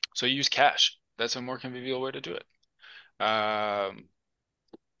 so you use cash. That's a more convivial way to do it.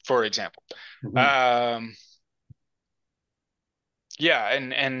 For example. Mhm. Um, yeah,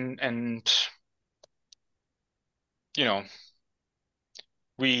 and you know,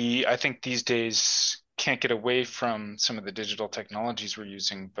 I think these days can't get away from some of the digital technologies we're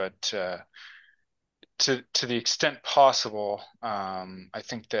using, but to the extent possible, I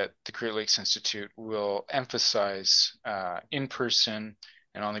think that the Great Lakes Institute will emphasize in person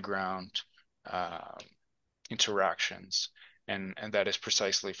and on the ground uh, interactions, and that is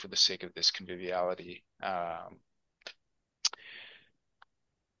precisely for the sake of this conviviality.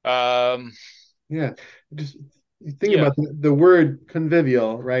 Um, Yeah, just think yeah, about the word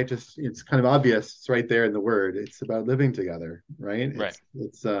convivial, right? Just it's kind of obvious. It's right there in the word. It's about living together, right? right.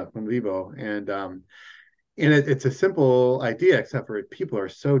 It's convivo, and it's a simple idea, except for people are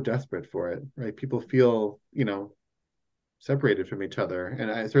so desperate for it, right? People feel, separated from each other, and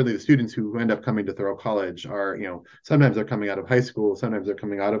certainly the students who end up coming to Thoreau College are, sometimes they're coming out of high school, sometimes they're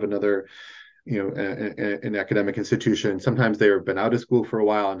coming out of another an academic institution. Sometimes they've been out of school for a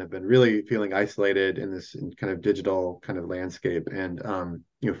while and have been really feeling isolated in this kind of digital kind of landscape. And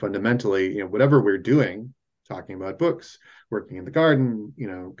fundamentally, whatever we're doing, talking about books, working in the garden,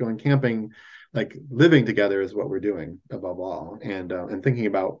 going camping, like living together is what we're doing above all. And thinking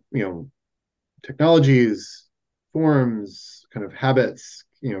about technologies, forms, kind of habits,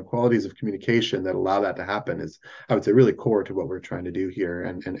 qualities of communication that allow that to happen is, I would say, really core to what we're trying to do here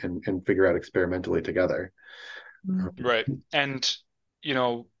and figure out experimentally together. Um, Right. And,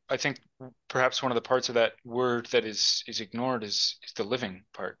 I think perhaps one of the parts of that word that is ignored is the living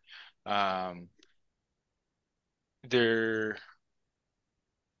part. Um, there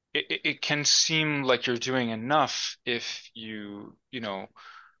it can seem like you're doing enough if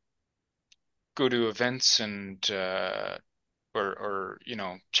go to events and or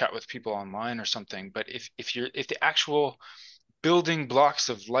chat with people online or something. But if the actual building blocks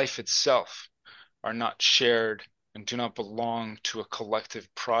of life itself are not shared and do not belong to a collective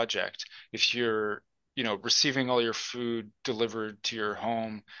project. If you're, receiving all your food delivered to your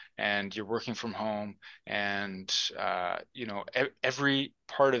home and you're working from home and, every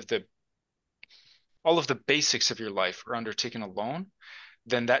part of all of the basics of your life are undertaken alone,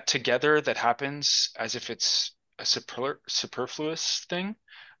 then that together that happens as if it's a superfluous thing,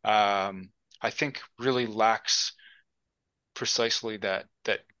 um, I think really lacks precisely that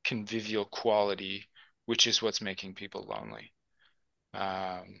convivial quality, which is what's making people lonely.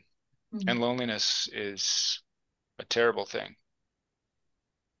 Um, and Mm. loneliness is a terrible thing.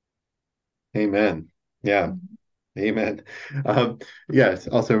 Amen. Yeah. Amen. Um, yes.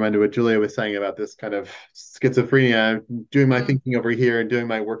 Also reminded what Julia was saying about this kind of schizophrenia, doing my Mm. thinking over here and doing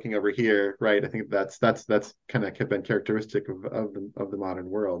my working over here, right? I think that's kind of been characteristic of the modern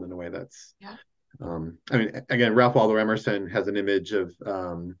world in a way that's Yeah. I mean, again, Ralph Waldo Emerson has an image of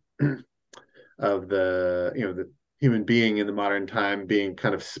the human being in the modern time being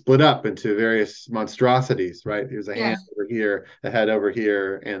kind of split up into various monstrosities, right? There's a hand Yes. over here, a head over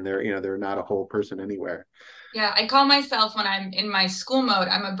here, and they're not a whole person anywhere. Yeah, I call myself when I'm in my school mode,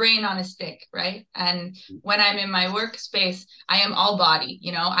 I'm a brain on a stick, right? And when I'm in my workspace, I am all body,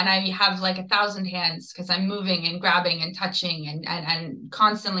 and I have like 1,000 hands because I'm moving and grabbing and touching and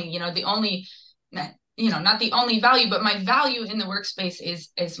constantly, the only, not the only value, but my value in the workspace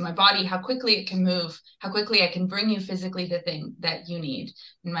is my body, how quickly it can move, how quickly I can bring you physically the thing that you need.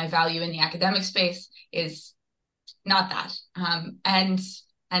 And my value in the academic space is not that. And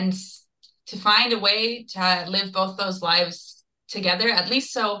to find a way to live both those lives together, at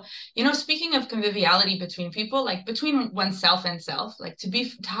least so, speaking of conviviality between people, like between oneself and self, like to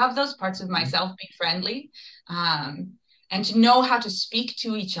have those parts of myself be friendly, and to know how to speak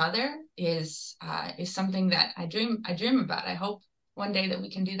to each other is something that I dream about. I hope one day that we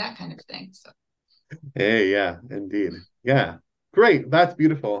can do that kind of thing. So Hey, yeah, indeed. Yeah. Great. That's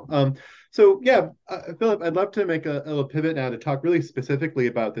beautiful. So yeah, Philip, I'd love to make a little pivot now to talk really specifically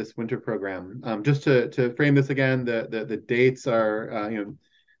about this winter program. Just to frame this again, the dates are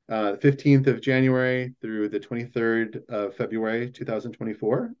 15th of January through the 23rd of February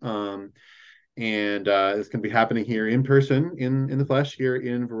 2024. And it's going to be happening here in person, in the flesh, here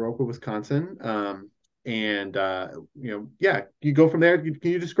in Viroqua, Wisconsin. And yeah, you go from there.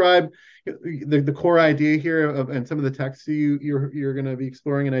 Can you describe the core idea here and some of the texts you're going to be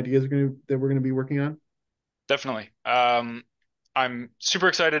exploring and ideas that we're going to be working on? Definitely. I'm super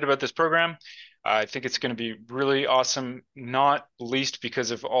excited about this program. I think it's going to be really awesome, not least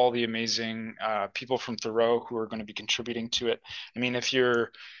because of all the amazing people from Thoreau who are going to be contributing to it. I mean, if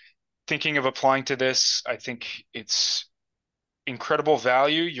you're thinking of applying to this, I think it's incredible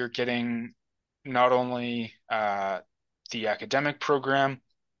value. You're getting not only the academic program,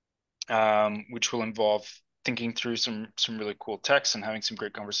 which will involve thinking through some really cool texts and having some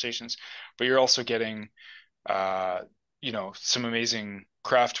great conversations, but you're also getting uh, some amazing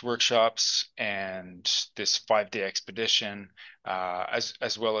craft workshops and this 5-day expedition,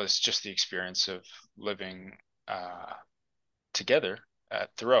 as well as just the experience of living uh, together at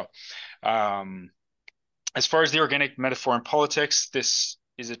Thoreau. Um, as far as the organic metaphor in politics, this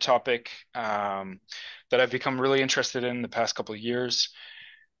is a topic that I've become really interested in the past couple of years.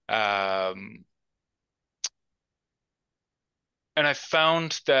 Um, and I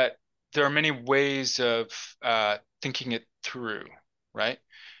found that there are many ways of thinking it through, right?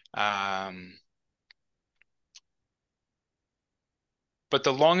 Um, but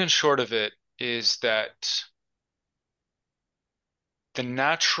the long and short of it is that the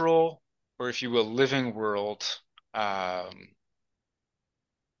natural, or if you will, living world um,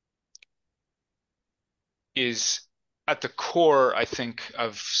 is at the core, I think,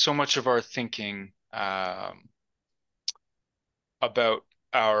 of so much of our thinking about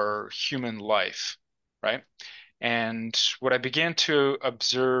our human life, right? And what I began to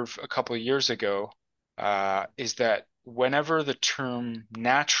observe a couple of years ago is that whenever the term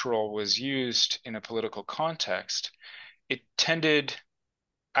natural was used in a political context, it tended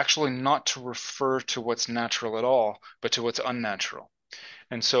actually not to refer to what's natural at all, but to what's unnatural.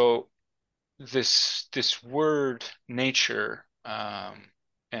 And so this word nature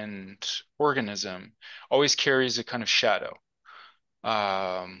and organism always carries a kind of shadow.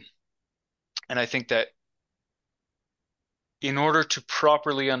 Um, and I think that in order to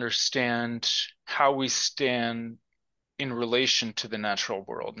properly understand how we stand in relation to the natural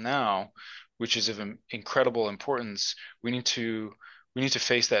world now, which is of incredible importance, we need to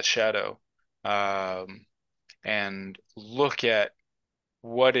face that shadow um, and look at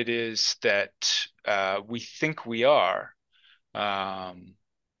what it is that we think we are. Um,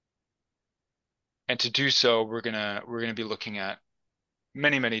 and to do so, we're gonna be looking at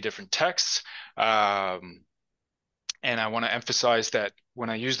many different texts. And I want to emphasize that when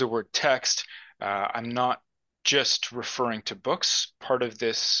I use the word text, I'm not just referring to books. Part of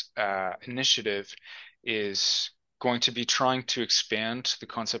this initiative is going to be trying to expand the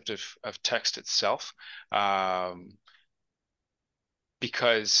concept of text itself, um,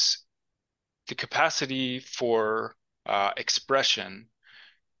 because the capacity for expression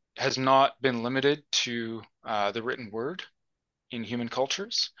has not been limited to the written word in human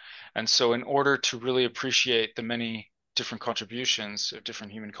cultures. And so, in order to really appreciate the many different contributions of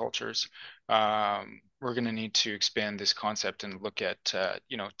different human cultures, we're going to need to expand this concept and look at,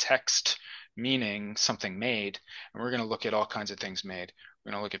 text meaning something made. And we're going to look at all kinds of things made.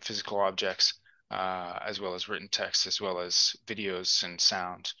 We're going to look at physical objects, as well as written text, as well as videos and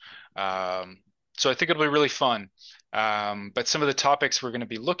sound. So I think it'll be really fun. But some of the topics we're going to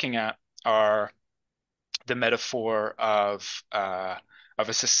be looking at are the metaphor of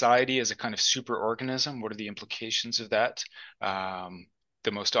a society as a kind of superorganism. What are the implications of that?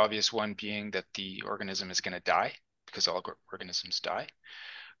 The most obvious one being that the organism is going to die because all organisms die.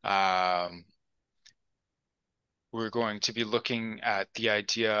 Um, we're going to be looking at the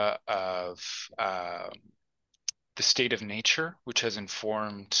idea of the state of nature, which has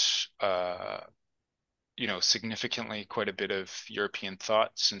informed significantly quite a bit of European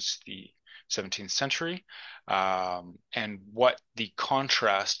thought since the 17th century, and what the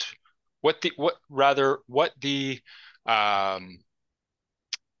contrast, um,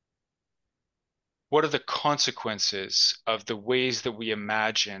 what are the consequences of the ways that we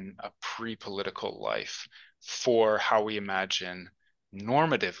imagine a pre-political life for how we imagine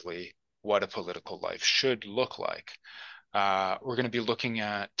normatively what a political life should look like. We're going to be looking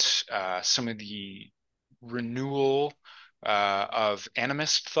at some of the renewal of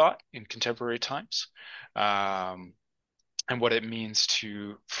animist thought in contemporary times, and what it means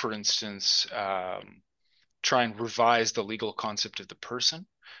to, for instance, try and revise the legal concept of the person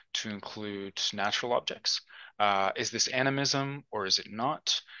to include natural objects. Is this animism or is it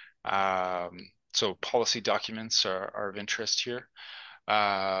not? So policy documents are of interest here.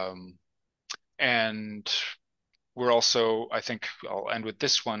 And we're also, I think I'll end with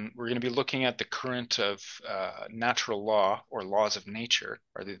this one. We're going to be looking at the current of natural law or laws of nature.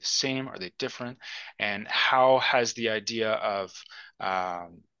 Are they the same? Are they different? And how has the idea of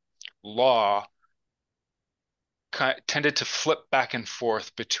law tended to flip back and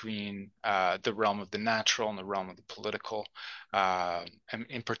forth between the realm of the natural and the realm of the political? And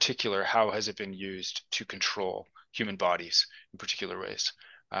in particular, how has it been used to control human bodies in particular ways?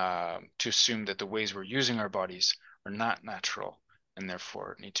 To assume that the ways we're using our bodies are not natural and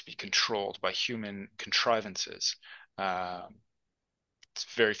therefore need to be controlled by human contrivances. It's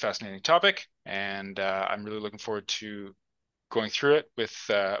a very fascinating topic. and I'm really looking forward to going through it with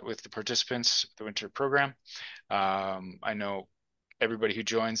the participants of the winter program. I know everybody who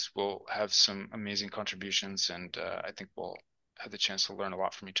joins will have some amazing contributions, and I think we'll have the chance to learn a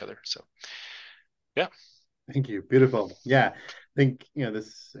lot from each other. So, yeah. Thank you. Beautiful. Yeah, I think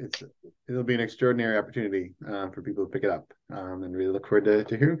it'll be an extraordinary opportunity for people to pick it up, and really look forward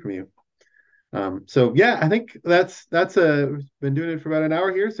to hearing from you. So yeah, I think that's we've been doing it for about an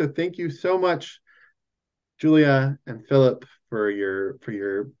hour here. So thank you so much, Julia and Philip, for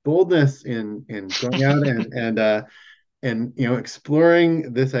your boldness in going out and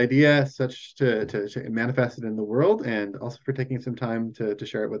exploring this idea such to manifest it in the world, and also for taking some time to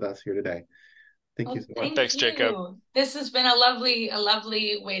share it with us here today. Thank you Oh, so much. thank Thanks, Jacob. you. This has been a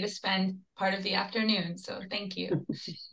lovely way to spend part of the afternoon. So thank you.